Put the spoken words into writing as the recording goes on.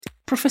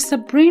Professor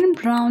Brain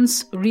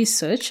Brown's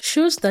research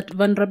shows that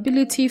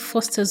vulnerability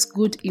fosters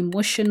good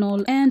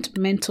emotional and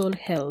mental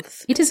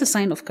health. It is a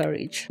sign of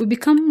courage. We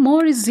become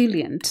more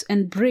resilient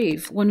and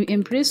brave when we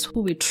embrace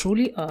who we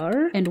truly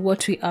are and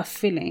what we are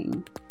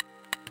feeling.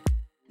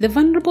 The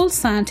Vulnerable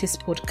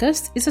Scientist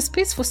podcast is a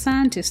space for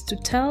scientists to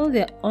tell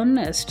their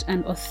honest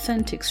and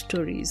authentic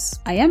stories.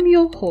 I am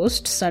your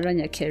host, Sarah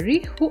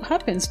Nyakeri, who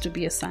happens to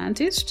be a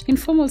scientist,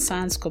 informal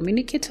science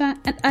communicator,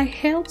 and I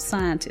help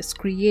scientists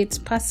create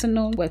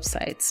personal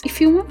websites.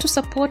 If you want to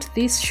support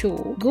this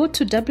show, go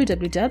to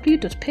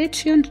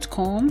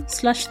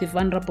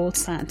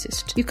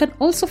www.patreon.com/thevulnerable-scientist. You can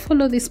also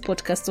follow this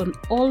podcast on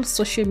all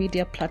social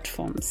media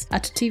platforms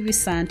at TV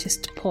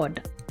Scientist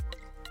Pod.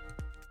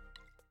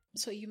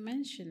 So you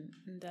mentioned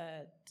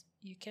that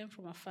you came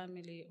from a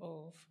family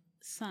of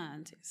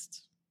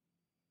scientists,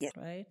 yes,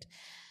 right?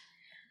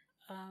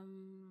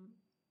 And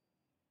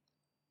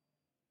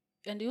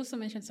you also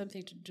mentioned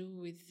something to do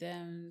with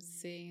them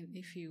saying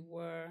if you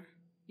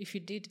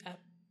did a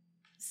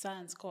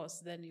science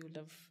course, then you would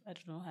have,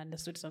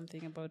 understood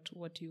something about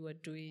what you were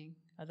doing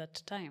at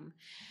that time.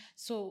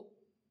 So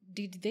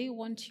did they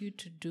want you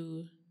to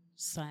do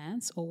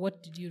science, or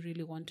what did you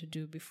really want to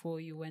do before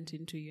you went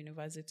into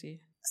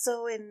university?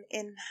 So in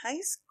high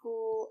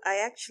school, I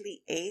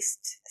actually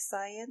aced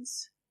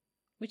science.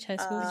 Which high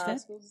school is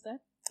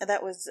that?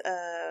 That was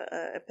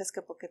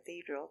Episcopal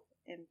Cathedral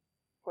in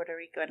Puerto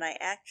Rico. And I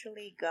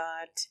actually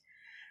got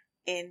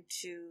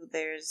into,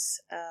 they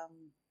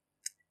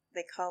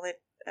call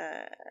it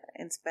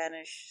in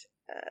Spanish,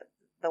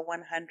 the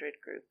 100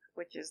 group,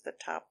 which is the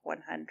top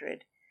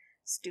 100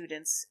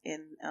 students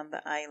on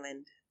the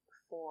island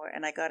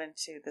and I got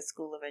into the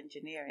School of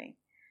Engineering.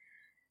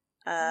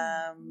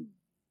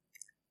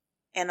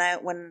 And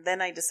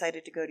then I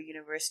decided to go to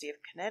University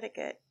of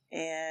Connecticut,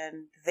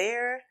 and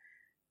there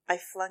I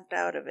flunked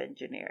out of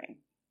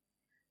engineering.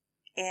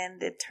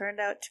 And it turned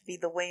out to be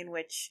the way in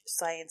which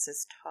science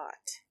is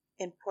taught.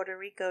 In Puerto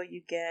Rico,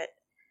 you get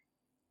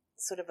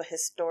sort of a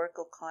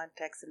historical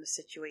context and a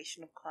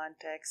situational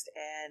context,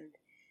 and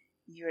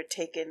you're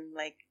taken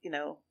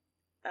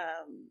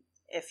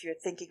if you're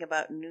thinking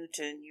about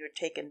Newton, you're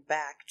taken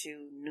back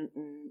to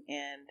Newton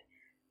and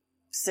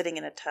sitting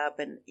in a tub,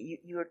 and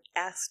you're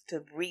asked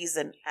to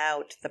reason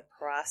out the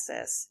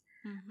process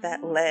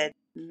that led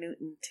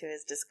Newton to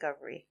his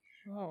discovery.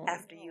 Oh.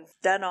 After you've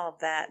done all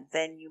that,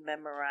 then you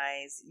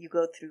memorize, you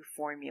go through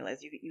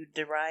formulas, you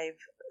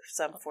derive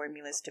some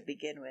formulas to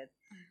begin with.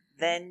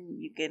 Then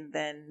you can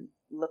then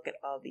look at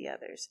all the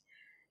others.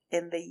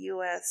 In the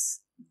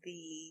U.S.,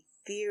 the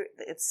theory,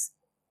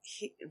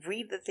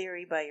 read the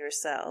theory by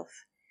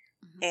yourself,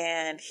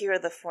 and here are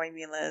the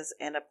formulas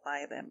and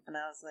apply them. And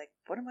I was like,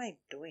 what am I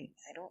doing?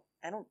 I don't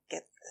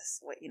get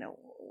this.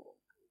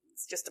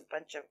 It's just a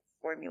bunch of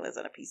formulas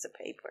on a piece of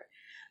paper.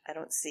 I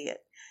don't see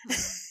it.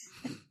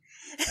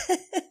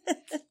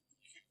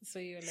 So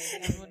you're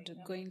like, I'm not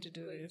going to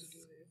do this.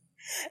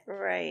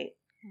 Right.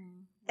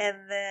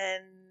 And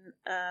then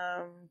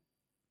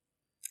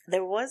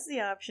there was the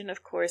option,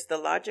 of course, the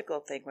logical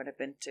thing would have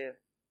been to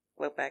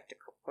go back to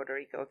Puerto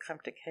Rico, come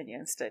to Kenya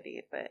and study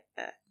it. But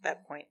at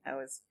that point, I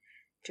was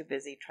too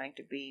busy trying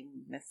to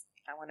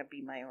I want to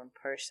be my own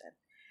person.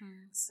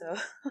 So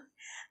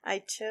I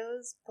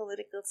chose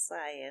political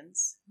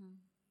science.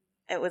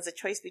 It was a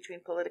choice between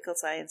political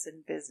science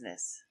and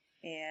business.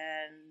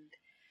 And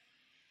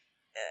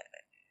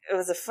it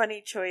was a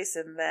funny choice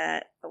in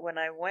that when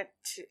I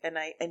went and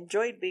I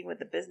enjoyed being with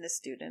the business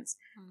students,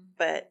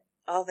 but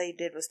all they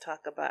did was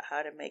talk about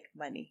how to make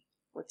money,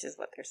 which is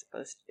what they're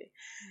supposed to be.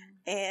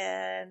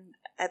 And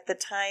at the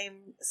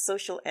time,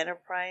 social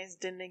enterprise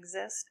didn't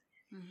exist.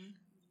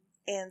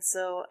 And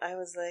so I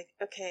was like,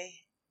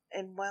 okay,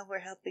 and while we're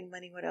helping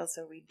money, what else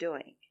are we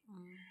doing?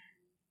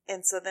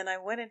 And so then I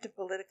went into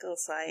political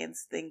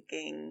science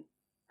thinking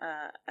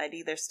I'd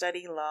either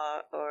study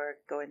law or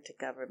go into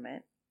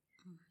government.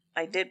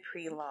 I did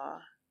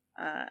pre-law.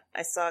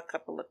 I saw a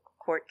couple of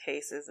court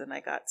cases and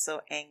I got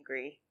so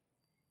angry.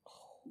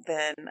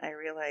 Then I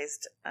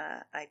realized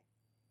I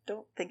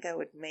don't think I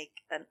would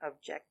make an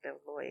objective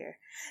lawyer.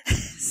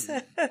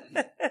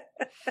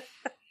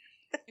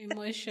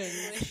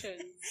 Emotions.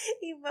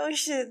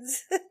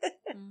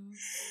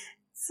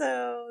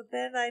 So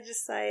then I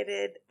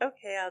decided,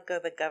 okay, I'll go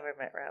the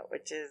government route,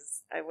 which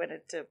is I went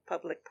into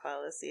public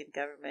policy and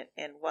government.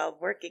 And while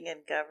working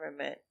in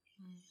government,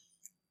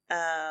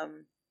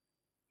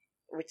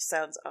 which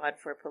sounds odd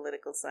for a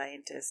political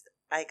scientist,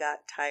 I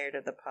got tired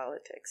of the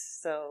politics.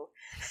 So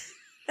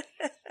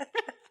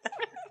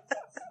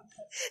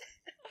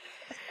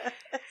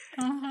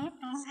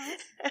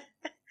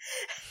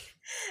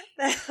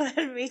that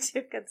led me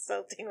to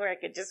consulting, where I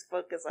could just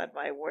focus on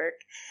my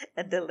work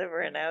and deliver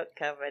an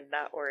outcome and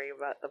not worry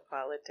about the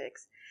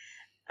politics.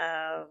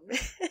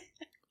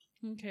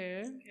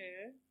 Okay.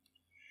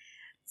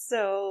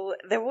 So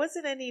there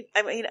wasn't any,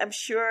 I'm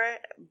sure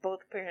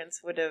both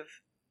parents would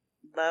have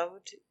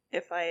loved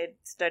if I had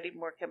studied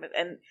more chemistry,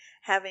 and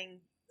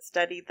having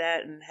studied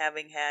that and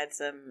having had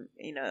some,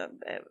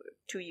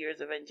 2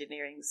 years of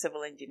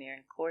civil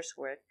engineering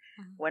coursework,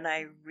 when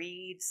I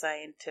read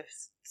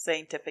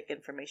scientific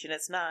information,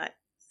 it's not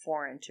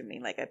foreign to me.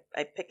 Like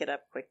I pick it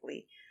up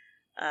quickly.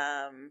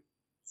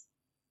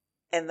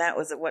 And that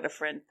was what a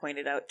friend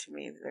pointed out to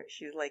me.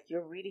 She was like,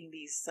 "You're reading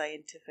these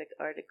scientific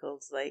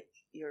articles like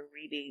you're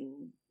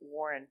reading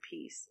War and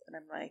Peace." And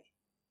I'm like,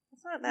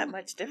 "It's not that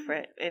much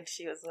different." And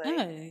she was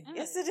like,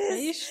 "Yes, it is." Are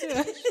you sure?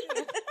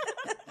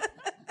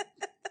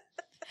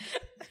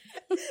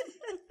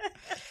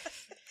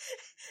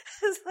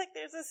 I was like,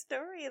 "There's a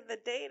story in the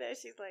data."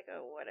 She's like,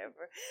 "Oh,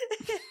 whatever."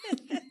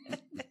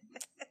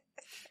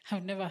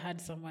 I've never had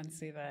someone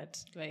say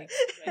that. Like,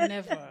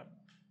 never.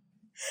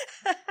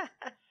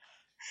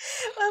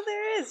 Well,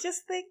 there is.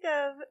 Just think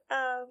of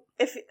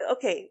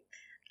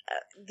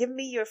give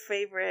me your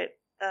favorite.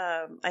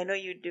 I know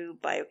you do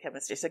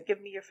biochemistry, so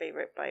give me your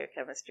favorite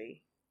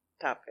biochemistry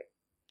topic.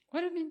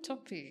 What do you mean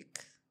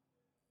topic?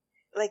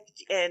 Like,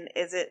 and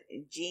is it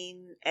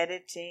gene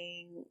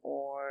editing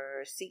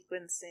or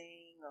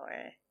sequencing or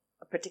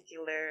a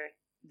particular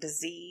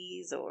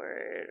disease,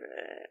 or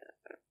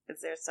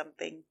is there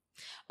something?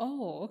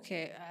 Oh,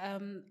 okay.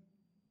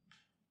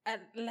 I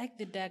like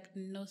the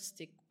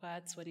diagnostic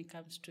parts when it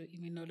comes to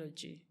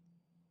immunology.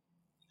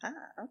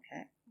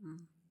 Okay.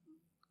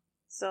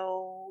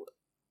 So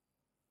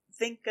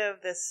think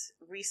of this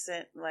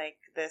recent, like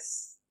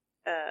this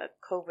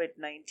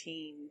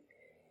COVID-19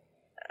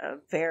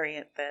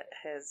 variant that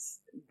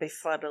has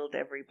befuddled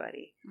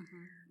everybody.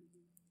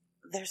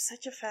 There's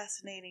such a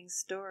fascinating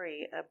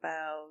story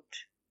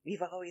about,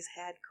 we've always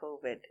had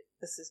COVID.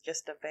 This is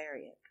just a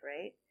variant,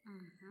 right?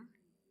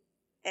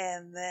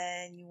 And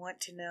then you want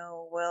to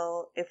know,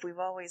 well, if we've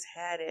always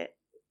had it,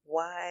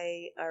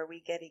 why are we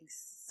getting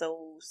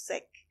so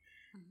sick?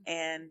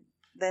 And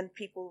then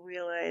people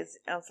realize,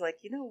 I was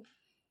like,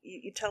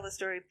 you tell the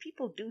story,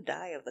 people do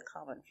die of the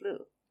common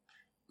flu.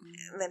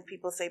 And then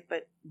people say,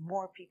 but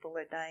more people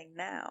are dying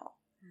now.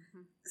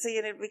 See,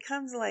 and it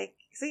becomes like,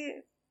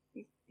 see,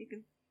 you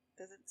can,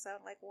 does it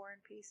sound like War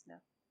and Peace?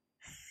 No.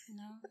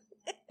 No.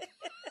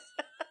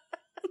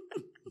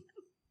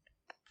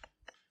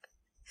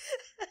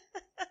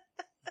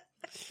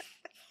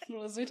 I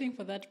was waiting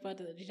for that part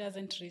that it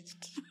hasn't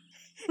reached.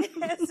 It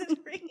hasn't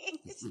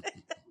reached.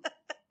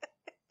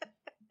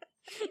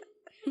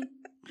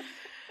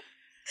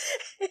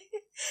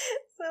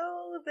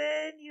 So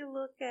then you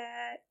look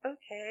at,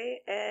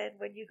 okay, and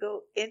when you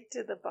go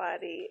into the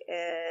body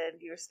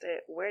and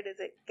where does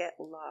it get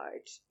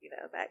large?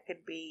 That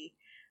could be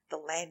the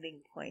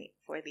landing point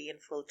for the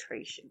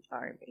infiltration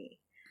army.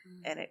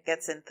 And it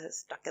gets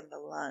stuck in the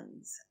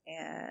lungs.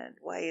 And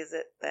why is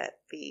it that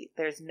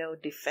there's no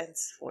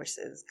defense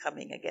forces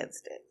coming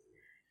against it?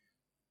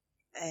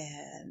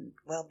 And,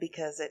 well,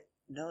 because it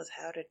knows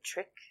how to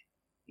trick,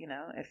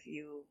 if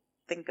you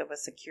think of a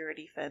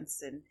security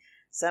fence, and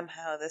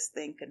somehow this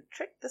thing can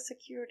trick the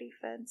security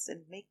fence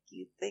and make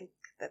you think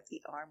that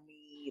the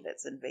army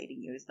that's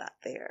invading you is not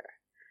there.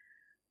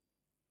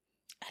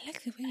 I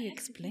like the way you're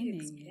explaining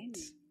it.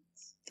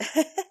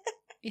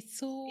 It's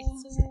so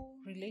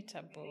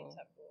relatable.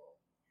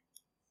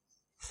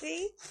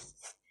 See?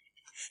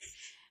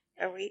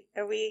 I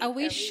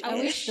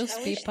wish those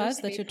papers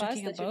that you're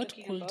talking about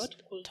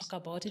could talk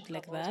about it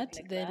like that.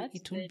 Then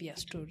it will be a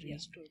story.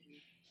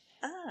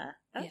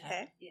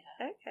 Okay. Yeah.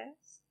 Okay.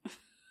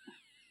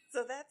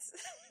 So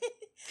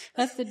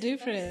that's the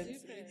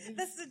difference.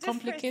 That's the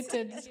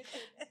complicated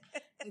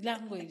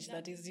language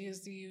that is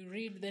used. You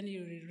read, then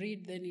you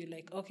reread, then you're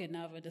like, okay,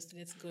 now I've understood.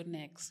 Let's go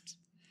next.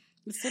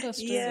 It's not a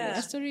story. Yeah.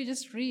 A story you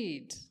just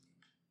read.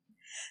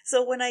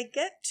 So when I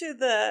get to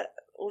the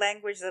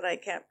language that I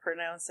can't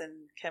pronounce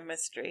in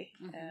chemistry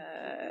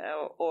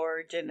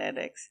or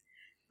genetics,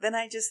 then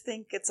I just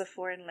think it's a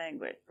foreign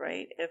language,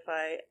 right? If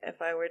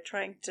I were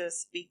trying to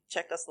speak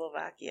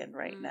Czechoslovakian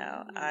right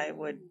now, I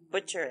would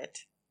butcher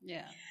it.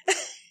 Yeah.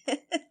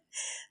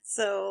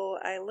 So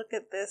I look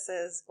at this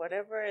as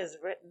whatever is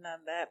written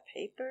on that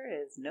paper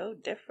is no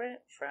different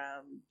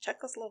from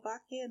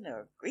Czechoslovakian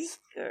or Greek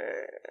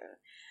or...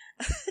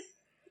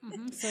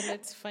 So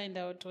let's find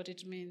out what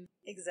it means.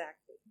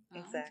 Exactly.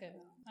 Okay.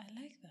 I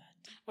like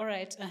that. All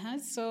right.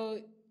 So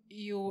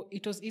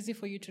it was easy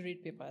for you to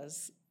read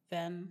papers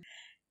then.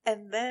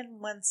 And then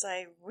once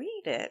I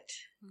read it,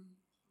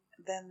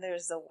 then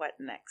there's the what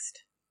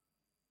next.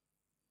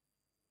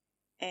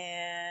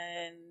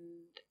 And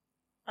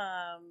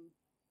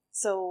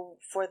so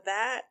for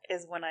that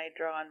is when I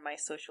draw on my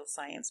social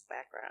science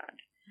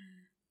background.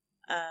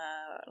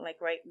 Like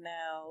right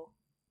now,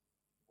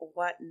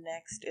 what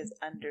next is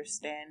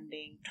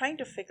trying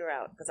to figure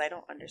out, because I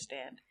don't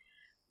understand,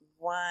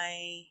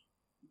 why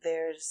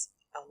there's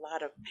a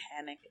lot of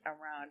panic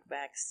around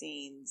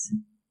vaccines.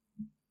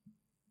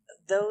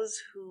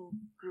 Those who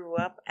grew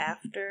up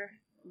after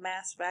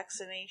mass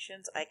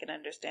vaccinations, I can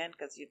understand,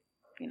 because you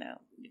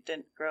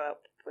didn't grow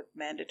up with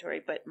mandatory.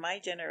 But my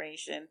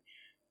generation,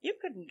 you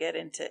couldn't get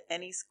into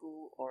any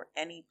school or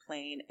any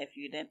plane if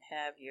you didn't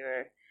have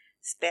your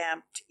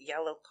stamped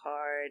yellow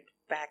card,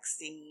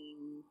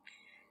 vaccine.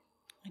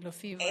 Yellow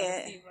fever.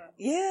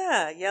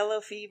 Yeah,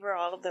 yellow fever,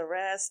 all of the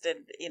rest.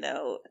 And,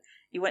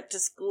 you went to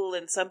school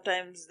and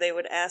sometimes they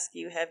would ask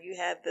you, have you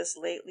had this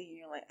lately? And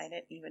you're like, I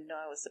didn't even know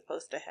I was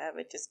supposed to have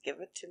it. Just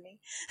give it to me.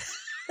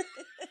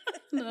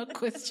 No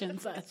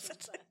questions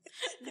asked.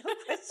 No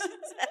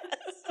questions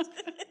asked.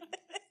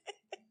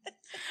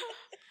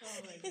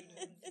 Oh my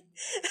goodness.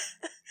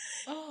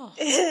 Oh.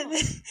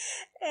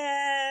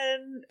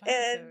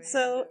 And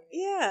so,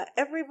 yeah,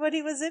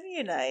 everybody was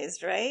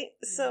immunized, right?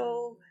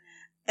 So,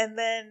 and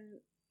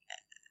then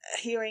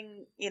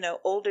hearing,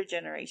 older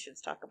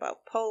generations talk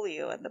about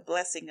polio and the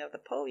blessing of the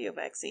polio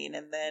vaccine,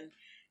 and then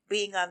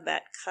being on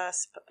that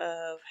cusp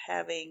of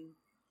having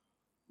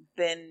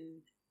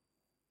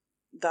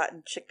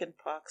gotten chicken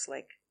pox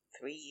like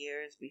 3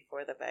 years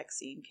before the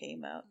vaccine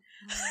came out.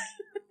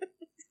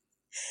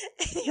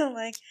 And you're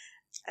like,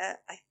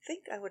 I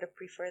think I would have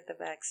preferred the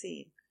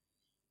vaccine.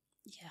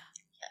 Yeah.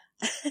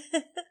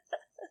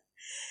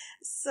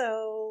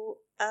 So,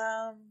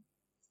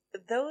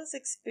 those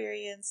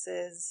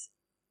experiences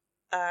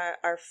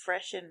are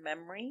fresh in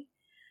memory,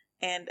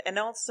 and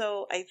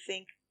also I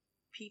think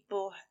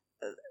people,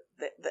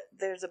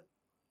 there's a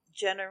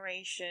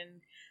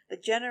generation, the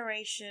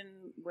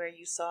generation where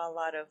you saw a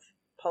lot of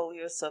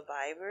polio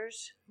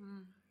survivors,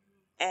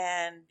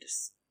 and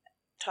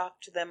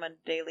talk to them on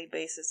a daily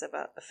basis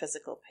about the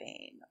physical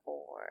pain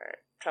or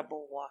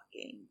trouble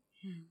walking,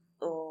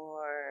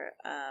 or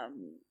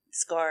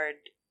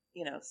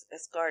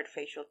scarred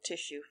facial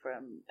tissue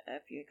from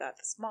if you got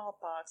the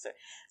smallpox.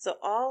 So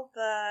all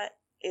that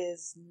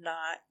is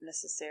not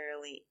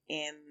necessarily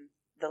in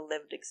the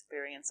lived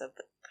experience of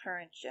the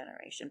current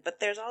generation. But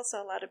there's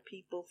also a lot of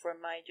people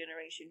from my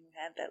generation who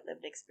had that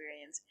lived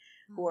experience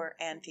who are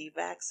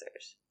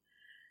anti-vaxxers.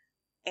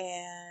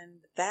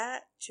 And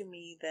that, to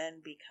me,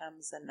 then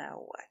becomes the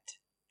now what?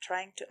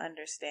 Trying to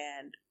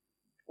understand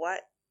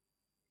what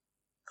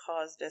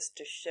caused us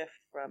to shift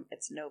from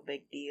it's no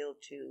big deal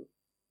to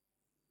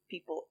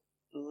people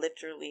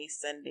literally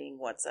sending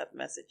WhatsApp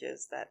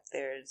messages that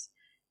there's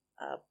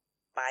a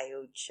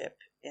biochip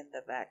in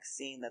the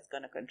vaccine that's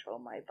going to control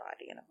my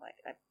body. And I'm like,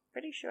 I'm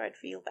pretty sure I'd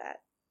feel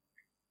that.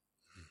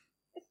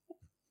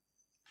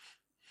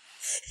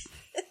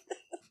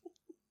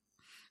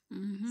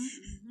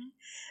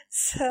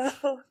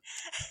 So,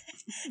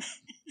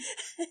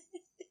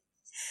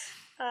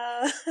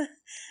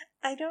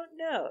 I don't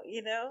know,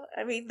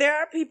 I mean, there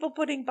are people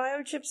putting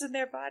biochips in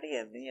their body,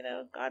 and,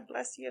 God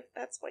bless you if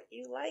that's what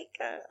you like.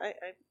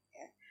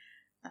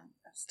 I'm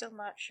still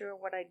not sure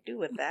what I'd do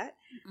with that.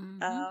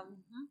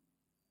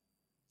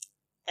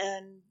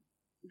 And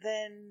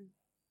then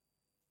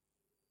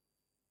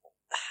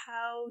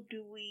how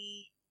do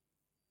we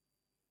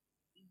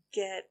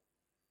get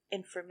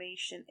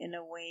information in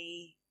a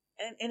way,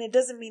 and it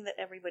doesn't mean that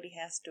everybody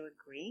has to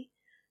agree,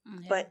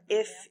 but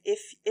if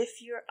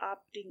you're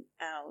opting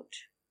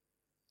out,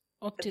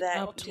 Opted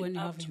out when you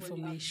have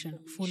information,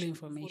 full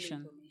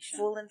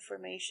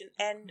information,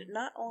 and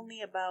not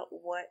only about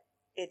what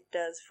it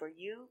does for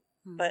you,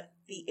 but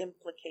the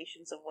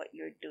implications of what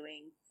you're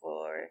doing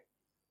for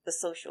the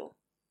social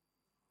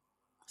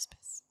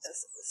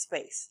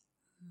space.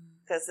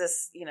 Because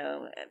this,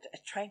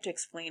 trying to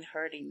explain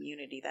herd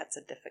immunity, that's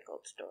a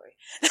difficult story.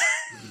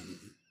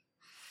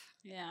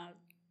 Yeah.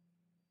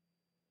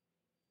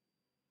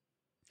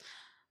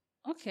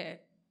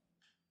 Okay.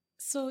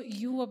 So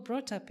you were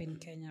brought up in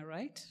Kenya,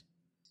 right?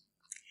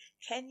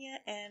 Kenya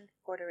and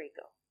Puerto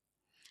Rico.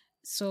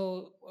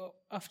 So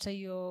after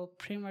your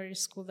primary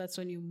school, that's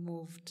when you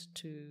moved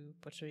to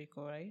Puerto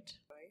Rico, right?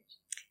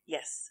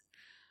 Yes.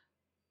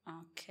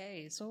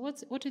 Okay. So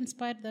what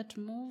inspired that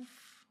move?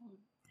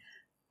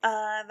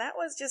 That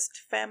was just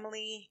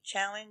family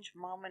challenge.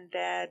 Mom and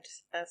dad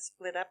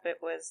split up. It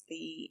was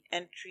the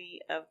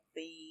entry of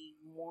the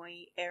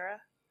Moi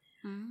era.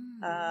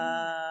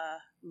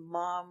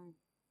 Mom,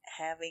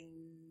 having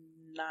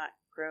not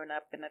grown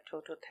up in a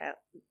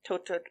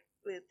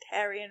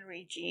totalitarian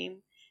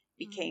regime,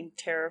 became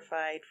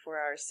terrified for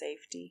our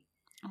safety.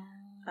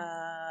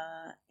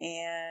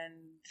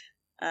 And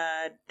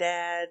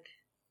Dad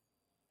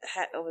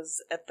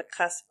was at the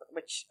cusp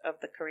of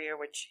the career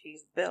which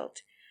he's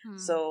built.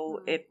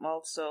 So it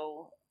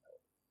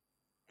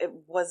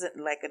wasn't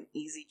like an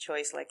easy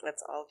choice, like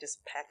let's all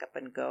just pack up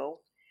and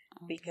go,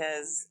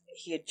 because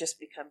he had just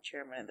become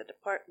chairman of the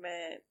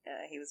department.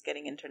 He was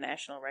getting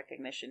international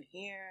recognition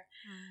here.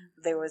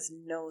 There was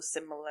no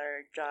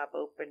similar job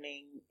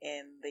opening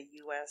in the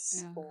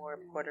U.S. or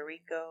Puerto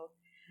Rico,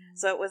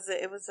 so it was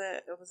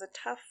a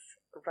tough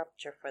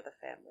rupture for the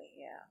family.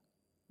 Yeah.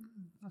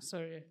 I'm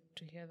sorry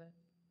to hear that.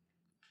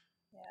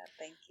 Yeah,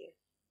 thank you.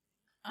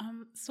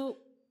 So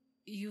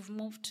you've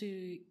moved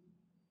to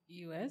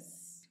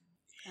U.S.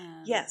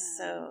 Yes.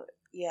 So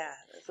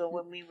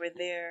when we were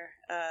there,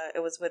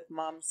 it was with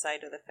Mom's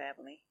side of the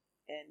family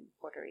in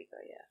Puerto Rico.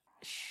 Yeah.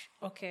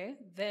 Okay.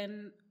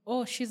 Then,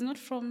 she's not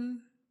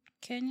from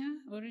Kenya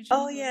Oh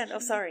originally? yeah, no,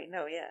 sorry,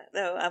 no, yeah,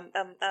 no,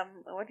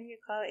 what do you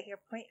call it here?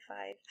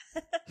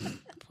 0.5.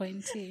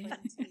 Pointy.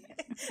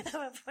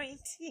 I'm a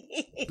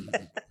pointee.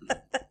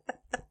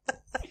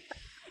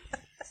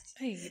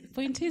 Hey,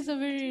 pointy is a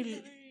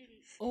very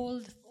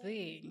old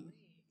thing.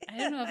 I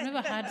don't know. I've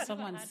never had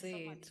someone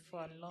say it for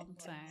a long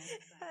time.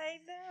 I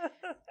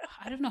know.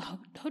 I don't know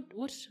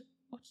what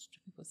do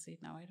people say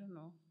now? I don't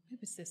know.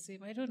 Maybe it's the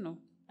same. I don't know.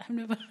 I've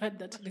never had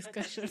that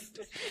discussion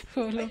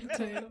for a long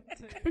time.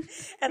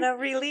 And I'm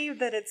relieved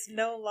that it's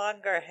no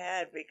longer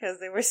had because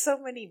there were so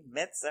many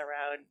myths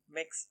around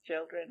mixed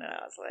children, and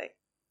I was like,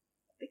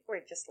 I think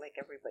we're just like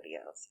everybody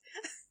else.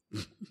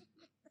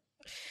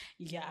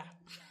 Yeah.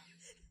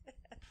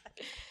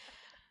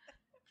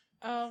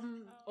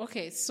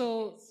 Okay.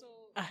 So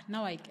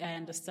now I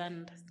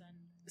understand.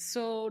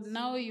 So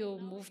now you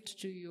moved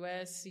to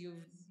US.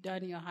 You've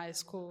done your high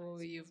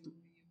school. You've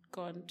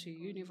gone to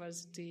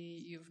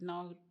university. You've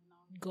now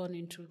gone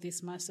into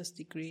this master's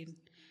degree in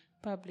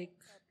public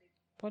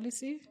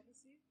policy,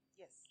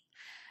 Yes.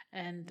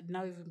 and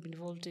now you've been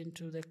involved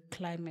into the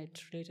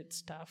climate related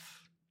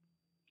stuff.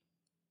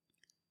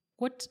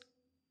 What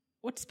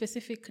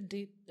specific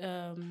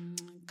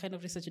kind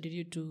of research did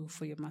you do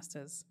for your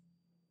master's?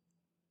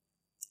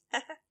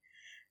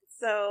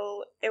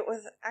 So it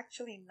was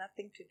actually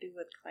nothing to do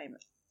with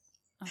climate.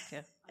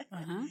 Okay.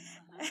 Uh-huh.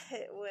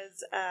 It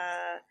was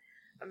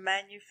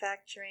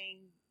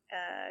manufacturing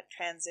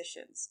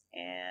transitions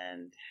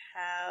and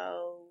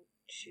how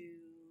to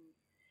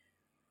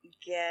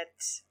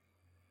get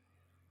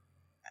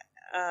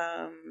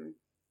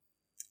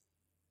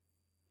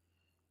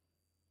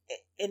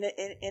in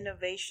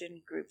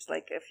innovation groups.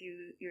 Like if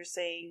you're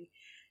saying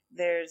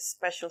there's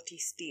specialty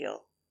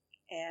steel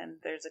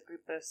and there's a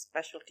group of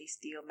specialty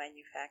steel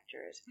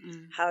manufacturers,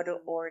 how to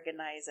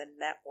organize a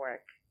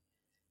network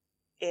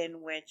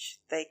in which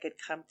they could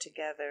come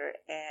together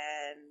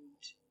and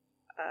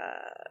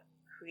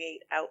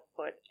create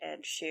output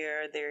and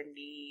share their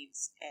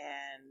needs.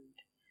 And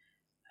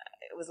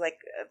it was like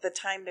at the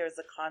time there was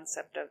the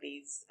concept of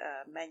these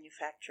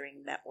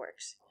manufacturing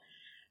networks,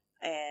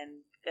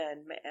 and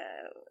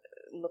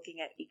looking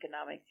at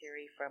economic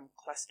theory from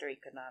cluster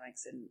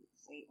economics, and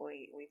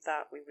we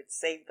thought we would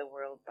save the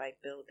world by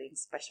building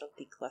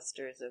specialty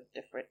clusters of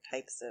different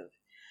types of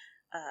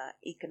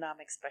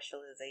economic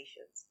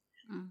specializations.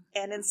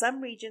 And in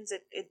some regions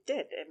it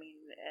did. I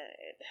mean,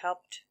 it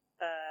helped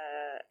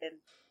in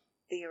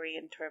theory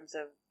in terms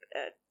of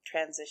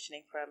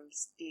transitioning from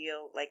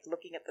steel, like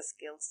looking at the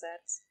skill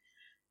sets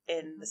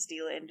in the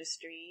steel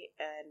industry,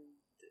 and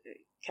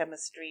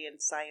chemistry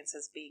and science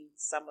as being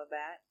some of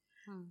that,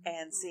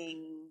 and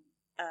seeing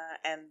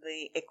and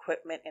the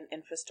equipment and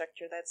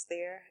infrastructure that's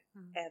there,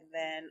 and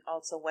then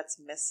also what's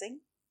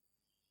missing.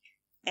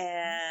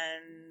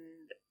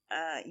 And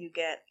you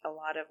get a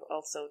lot of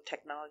also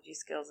technology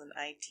skills in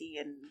IT,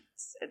 and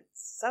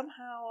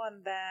somehow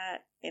on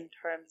that, in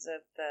terms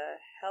of the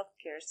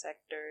healthcare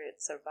sector,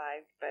 it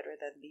survived better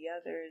than the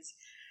others,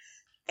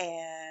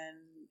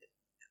 and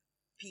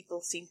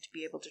people seem to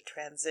be able to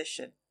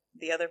transition.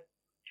 The other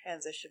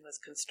transition was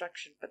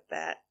construction, but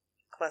that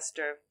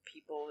cluster of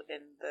people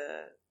in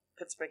the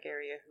Pittsburgh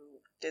area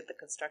who did the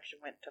construction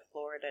went to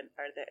Florida and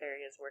are the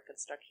areas where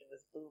construction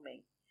was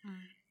booming.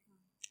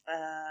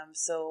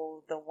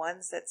 So the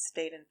ones that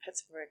stayed in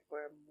Pittsburgh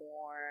were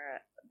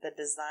more the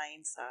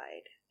design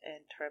side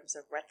in terms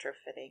of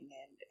retrofitting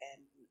and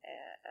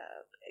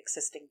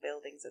existing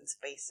buildings and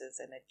spaces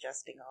and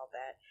adjusting all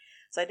that.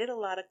 So I did a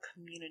lot of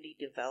community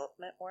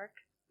development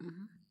work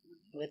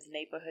with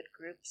neighborhood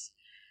groups.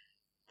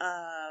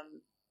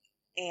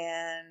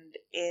 And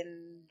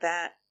in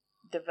that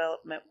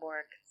development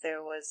work,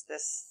 there was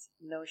this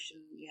notion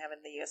you have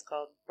in the U.S.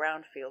 called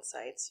brownfield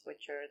sites,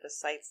 which are the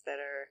sites that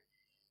are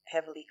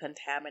heavily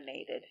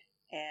contaminated,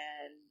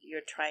 and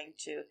you're trying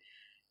to,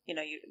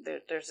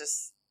 there's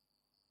this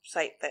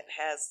site that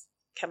has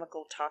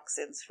chemical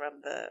toxins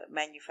from the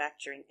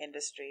manufacturing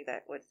industry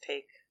that would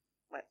take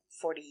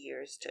 40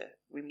 years to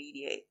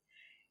remediate,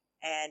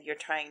 and you're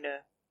trying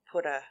to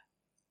put a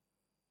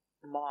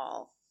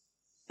mall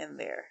in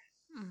there.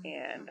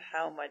 And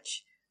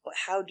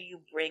how do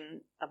you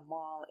bring a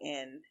mall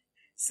in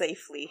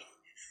safely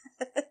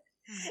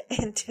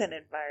into an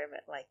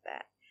environment like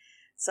that?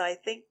 So I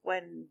think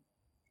when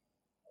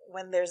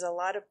there's a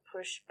lot of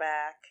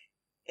pushback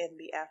in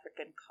the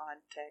African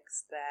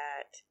context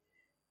that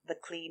the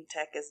clean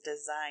tech is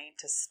designed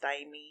to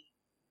stymie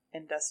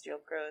industrial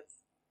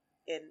growth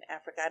in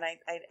Africa, and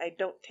I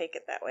don't take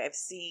it that way. I've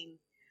seen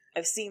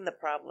the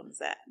problems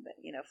that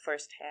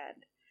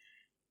firsthand,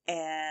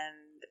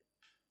 and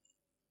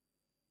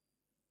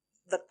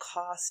the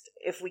cost,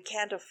 if we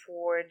can't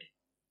afford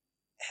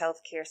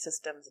healthcare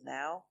systems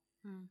now,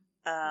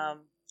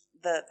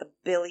 the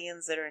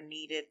billions that are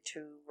needed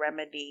to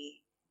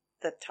remedy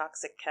the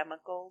toxic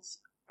chemicals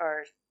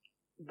are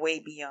way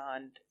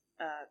beyond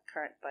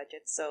current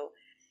budgets. So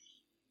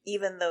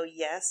even though,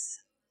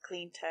 yes,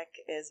 clean tech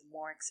is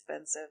more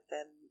expensive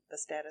than the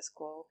status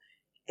quo,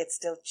 it's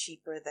still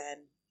cheaper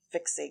than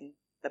fixing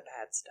the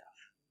bad stuff.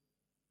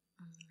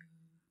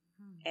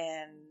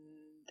 and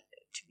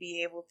to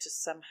be able to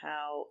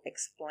somehow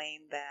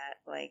explain that,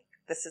 like,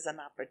 this is an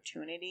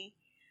opportunity,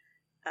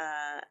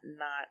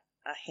 not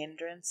a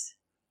hindrance.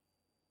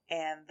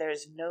 And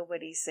there's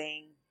nobody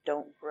saying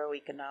don't grow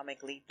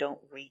economically, don't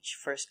reach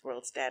first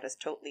world status.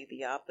 Totally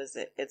the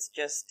opposite. It's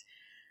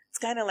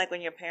kind of like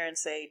when your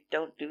parents say,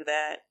 don't do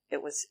that.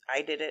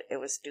 I did it. It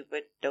was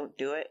stupid. Don't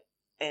do it.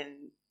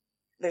 And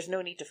there's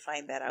no need to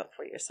find that out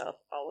for yourself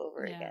all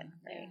over again.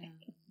 Right?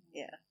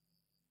 Yeah.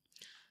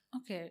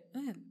 Okay.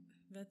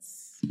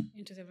 That's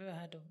interesting. I've never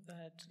heard of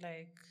that.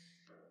 Like,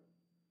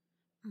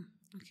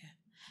 okay.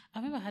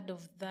 I've never heard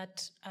of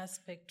that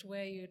aspect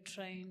where you're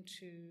trying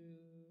to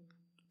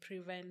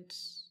prevent,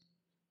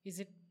 is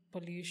it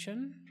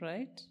pollution,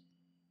 right?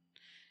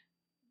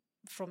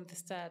 From the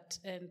start,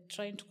 and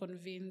trying to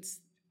convince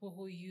people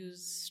who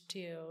use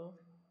steel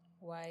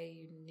why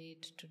you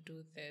need to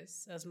do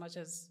this, as much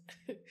as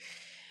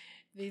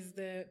there's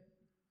the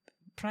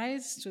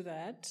price to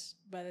that,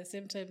 but at the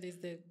same time there's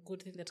the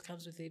good thing that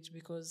comes with it,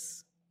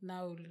 because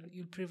now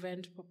you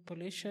prevent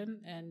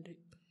pollution, and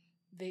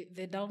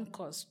the down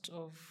cost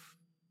of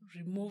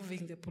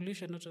removing the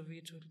pollution out of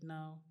it will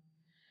now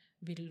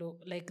be low.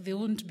 Like, there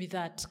won't be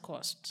that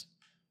cost,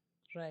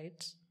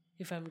 right?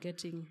 If I'm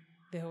getting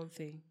the whole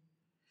thing.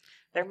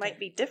 There might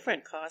be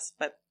different costs,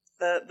 but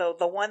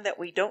the one that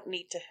we don't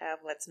need to have,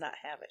 let's not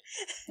have it.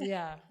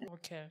 Yeah.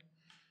 Okay.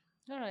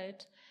 All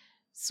right.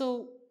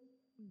 So,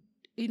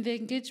 in the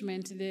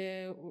engagement,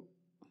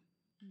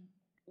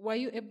 were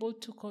you able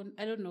to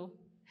I don't know.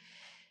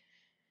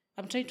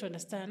 I'm trying to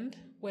understand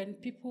when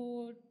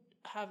people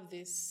have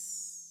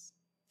this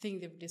thing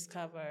they've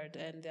discovered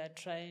and they're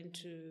trying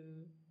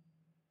to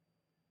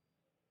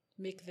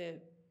make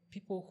the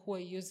people who are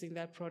using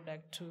that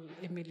product to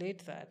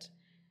emulate that.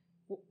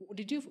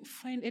 Did you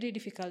find any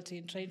difficulty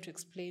in trying to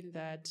explain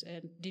that?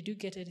 And did you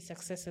get any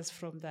successes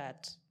from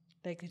that?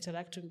 Like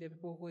interacting with the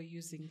people who are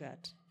using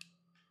that?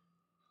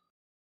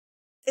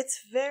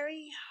 It's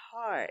very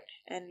hard,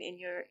 and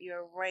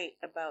you're right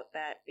about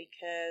that,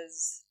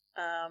 because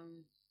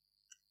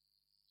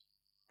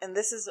and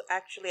this is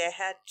actually, I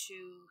had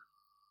to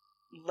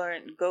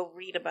go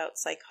read about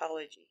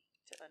psychology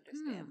to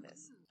understand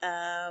this.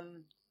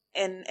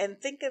 And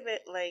think of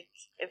it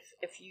like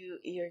if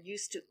you're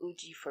used to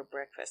uji for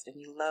breakfast and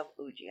you love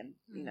uji, and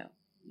you know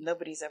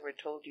nobody's ever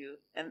told you,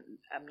 and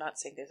I'm not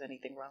saying there's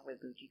anything wrong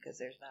with uji, because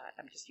there's not.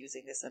 I'm just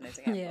using this as an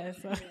example. Yes.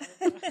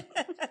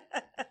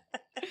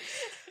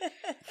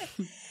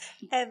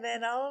 And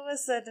then all of a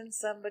sudden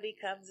somebody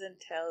comes and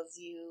tells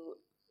you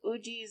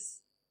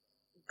uji's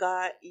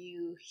got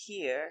you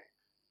here,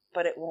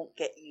 but it won't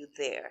get you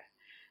there.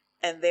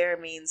 And there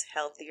means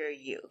healthier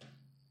you.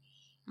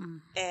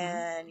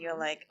 And you're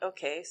like,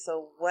 okay,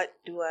 so what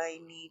do I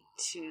need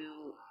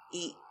to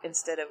eat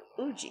instead of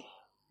uji?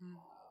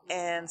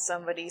 And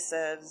somebody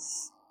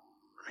says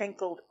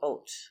crinkled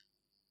oats.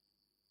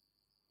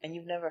 And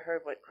you've never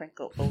heard what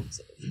crinkled oats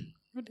is.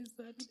 What is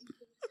that?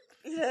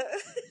 Yeah,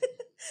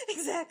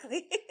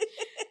 exactly.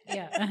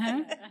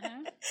 Yeah.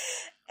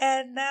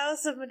 And now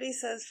somebody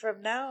says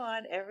from now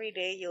on, every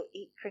day you'll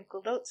eat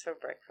crinkled oats for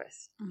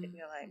breakfast. And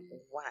you're like,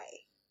 why?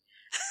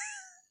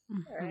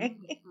 Right?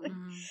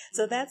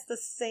 So that's the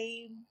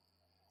same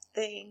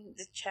thing,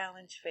 the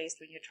challenge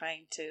faced when you're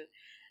trying to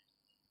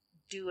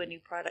do a new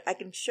product. I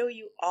can show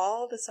you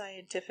all the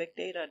scientific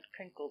data on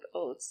crinkled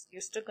oats.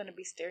 You're still going to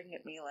be staring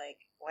at me like,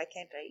 why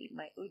can't I eat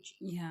my uji?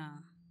 Yeah.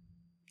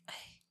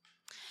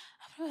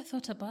 I've never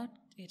thought about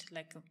it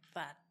like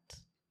that.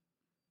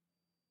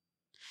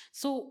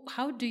 So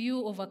how do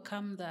you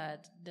overcome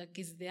that? Like,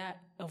 is there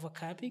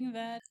overcoming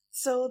that?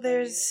 So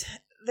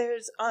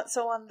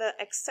so on the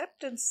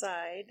acceptance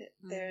side,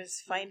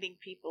 there's finding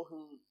people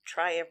who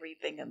try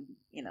everything and,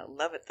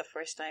 love it the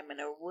first time and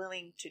are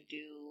willing to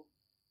do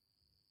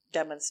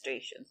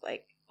demonstrations.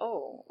 Like,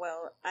 oh,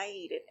 well, I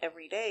eat it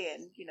every day,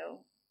 and,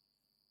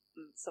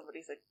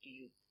 somebody's like,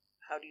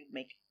 how do you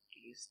make it? Do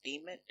you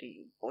steam it? Do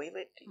you boil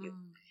it? Do you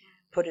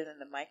put it in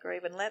the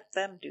microwave? And let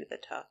them do the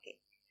talking.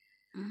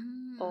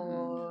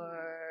 Or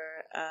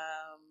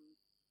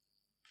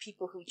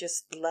people who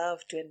just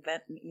love to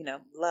invent,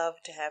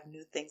 love to have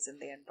new things in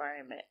their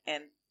environment.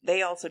 And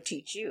they also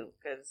teach you,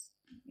 because,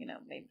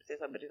 maybe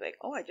somebody's like,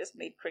 oh, I just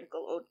made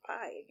crinkled oat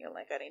pie. And you're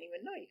like, I didn't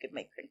even know you could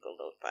make crinkled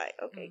oat pie.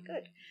 Okay,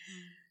 good.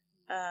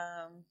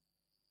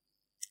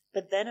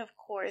 But then, of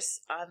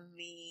course, on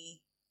the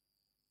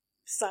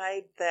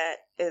side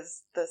that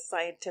is the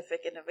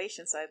scientific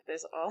innovation side,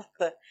 there's all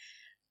the,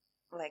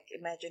 like,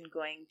 imagine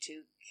going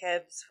to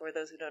KEBS, for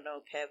those who don't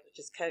know KEBS, which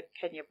is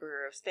Kenya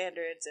Bureau of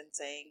Standards, and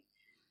saying,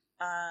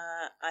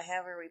 I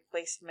have a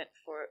replacement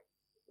for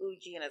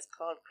uji and it's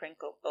called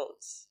crinkled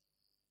oats.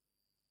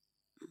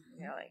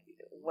 You're like,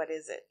 what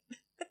is it?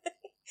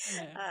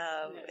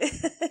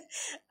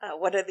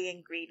 What are the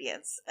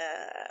ingredients?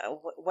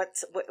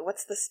 What's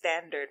the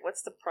standard?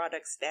 What's the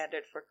product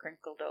standard for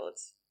crinkled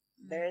oats?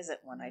 There isn't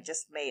one. I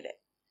just made it.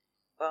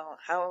 Well,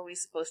 how are we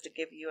supposed to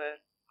give you a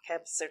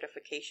KEBS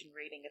certification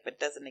rating if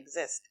it doesn't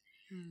exist?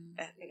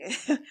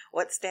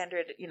 What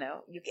standard,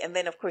 and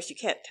then of course you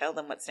can't tell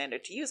them what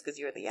standard to use because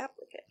you're the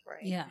applicant,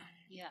 right?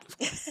 Yeah, of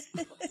course.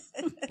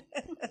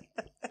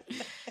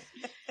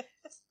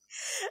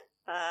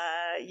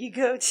 You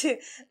go to,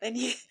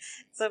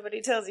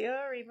 somebody tells you,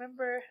 oh,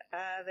 remember,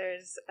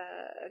 there's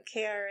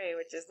KRA,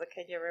 which is the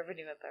Kenya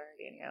Revenue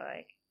Authority, and you're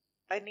like,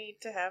 I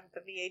need to have the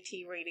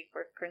VAT rating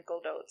for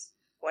crinkled oats.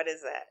 What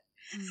is that?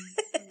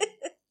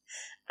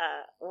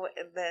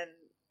 And then,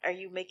 are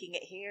you making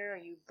it here? Are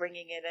you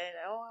bringing it in?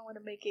 Oh, I want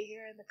to make it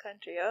here in the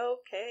country.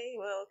 Okay,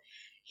 well,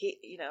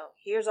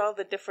 here's all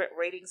the different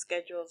rating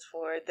schedules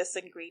for this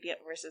ingredient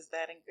versus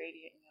that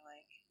ingredient. And you're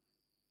like,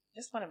 I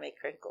just want to make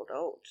crinkled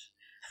oats.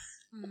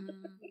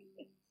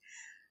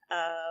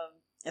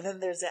 And then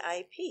there's the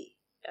IP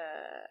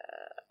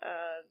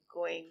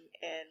going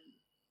in.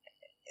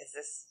 Is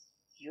this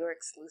your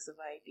exclusive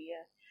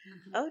idea?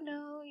 Oh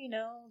no,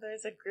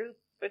 there's a group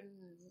in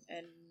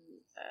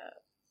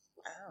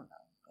I don't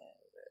know,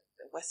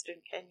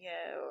 Western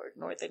Kenya or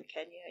Northern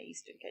Kenya,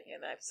 Eastern Kenya,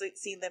 and I've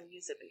seen them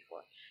use it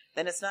before.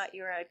 Then it's not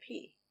your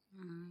IP.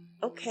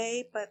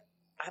 Okay, but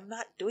I'm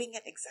not doing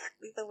it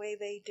exactly the way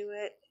they do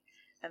it.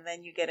 And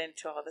then you get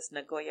into all this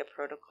Nagoya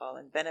Protocol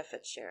and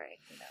benefit sharing,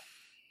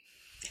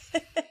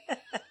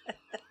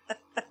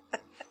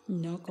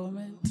 No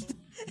comment.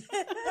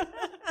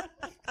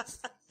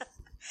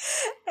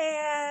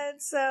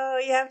 And so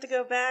you have to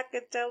go back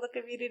and tell the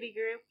community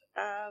group,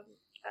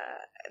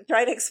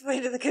 try to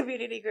explain to the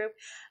community group,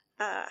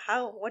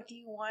 what do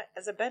you want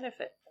as a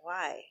benefit?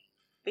 Why?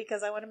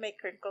 Because I want to make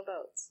crinkled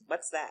oats.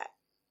 What's that?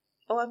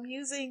 Oh, I'm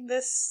using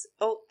this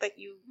oat that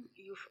you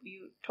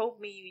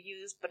told me you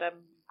used, but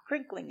I'm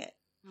crinkling it.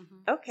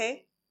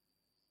 Okay.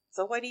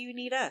 So why do you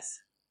need us?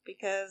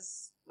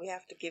 Because we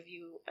have to give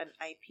you an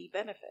IP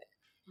benefit.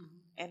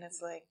 And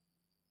it's like,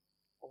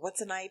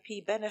 what's an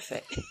IP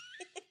benefit?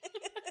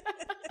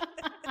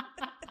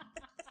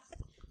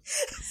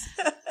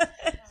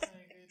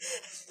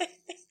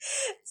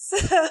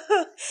 So,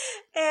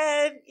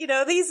 and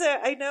these are,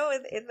 I know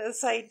in the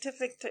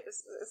scientific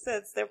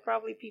sense, there are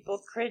probably people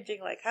cringing,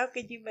 like, how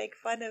can you make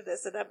fun of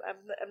this? And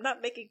I'm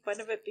not making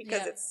fun of it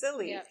because it's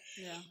silly.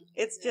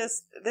 It's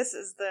just, this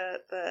is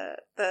the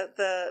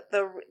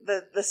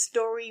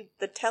story,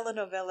 the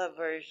telenovela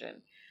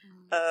version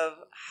of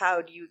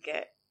how do you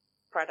get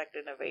product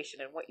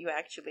innovation and what you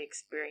actually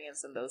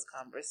experience in those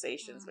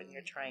conversations when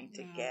you're trying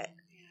to get,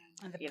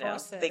 and the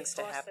process. things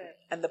to happen.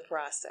 And the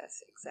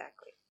process, exactly.